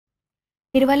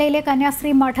തിരുവല്ലയിലെ കന്യാസ്ത്രീ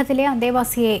മഠത്തിലെ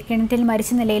അന്തേവാസിയെ കിണറ്റിൽ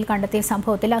മരിച്ച നിലയിൽ കണ്ടെത്തിയ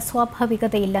സംഭവത്തിൽ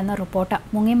അസ്വാഭാവികതയില്ലെന്ന് റിപ്പോർട്ട്.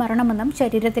 മുങ്ങിമരണമെന്നും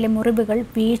ശരീരത്തിലെ മുറിവുകൾ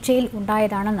വീഴ്ചയിൽ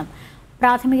ഉണ്ടായതാണെന്നും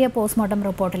പ്രാഥമിക പോസ്റ്റ്മോർട്ടം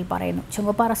റിപ്പോർട്ടിൽ പറയുന്നു.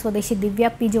 ചുങ്കപ്പാറ സ്വദേശി ദിവ്യ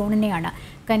പി ജോണിനെയാണ്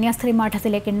കന്യാസ്ത്രീ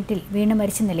മഠത്തിലെ കിണറ്റിൽ വീണ്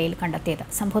മരിച്ച നിലയിൽ കണ്ടെത്തിയത്.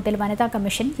 സംഭവത്തിൽ വനിതാ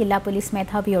കമ്മീഷൻ ജില്ലാ പോലീസ്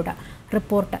മേധാവിയോട്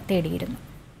റിപ്പോർട്ട് തേടിയിരുന്നു.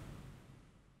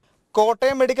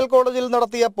 കോട്ടയം മെഡിക്കൽ കോളേജിൽ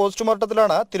നടത്തിയ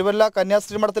പോസ്റ്റ്മോർട്ടത്തിലാണ് തിരുവല്ല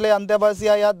കന്യാസ്ത്രീ മഠത്തിലെ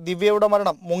അന്തേവാസിയായ ദിവ്യയുടെ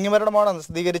മരണം മുങ്ങിമരണമാണെന്ന്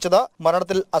സ്ഥിരീകരിച്ചത്.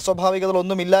 മരണത്തിൽ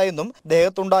അസ്വാഭാവികതകളൊന്നുമില്ല എന്നും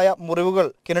ദേഹത്തുണ്ടായ മുറിവുകൾ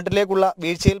കിണറ്റിലേക്കുള്ള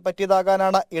വീഴ്ചയിൽ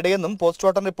പറ്റിയതാകാനാണ് ഇടയെന്നും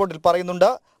പോസ്റ്റ്മോർട്ടം റിപ്പോർട്ടിൽ പറയുന്നുണ്ട്.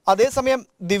 അതേസമയം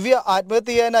ദിവ്യ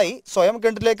ആത്മഹത്യ ചെയ്യാനായി സ്വയം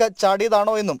കിണറ്റിലേക്ക്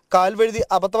ചാടിയതാണോ എന്നും കാൽവഴുതി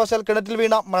അബദ്ധവശാൽ കിണറ്റിൽ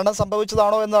വീണ മരണം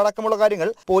സംഭവിച്ചതാണോ എന്നടക്കമുള്ള കാര്യങ്ങൾ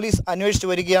പോലീസ് അന്വേഷിച്ചു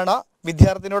വരികയാണ്.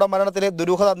 വിദ്യാർത്ഥിനിയുടെ മരണത്തിലെ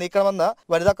ദുരൂഹത നീക്കണമെന്ന്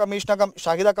വനിതാ കമ്മീഷണംഗം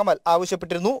ഷാഹിദ കമാൽ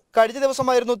ആവശ്യപ്പെട്ടിരുന്നു. കഴിഞ്ഞ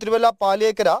ദിവസമായിരുന്നു തിരുവല്ല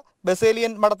പാലിയേക്കര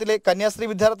ബസേലിയൻ മഠത്തിലെ കന്യാസ്ത്രീ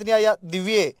വിദ്യാർത്ഥിനിയായ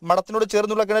ദിവ്യയെ മഠത്തിനോട്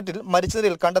ചേർന്നുള്ള കിണറ്റിൽ മരിച്ച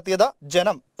നിലയിൽ കണ്ടെത്തിയത്.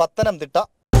 ജനം, പത്തനംതിട്ട.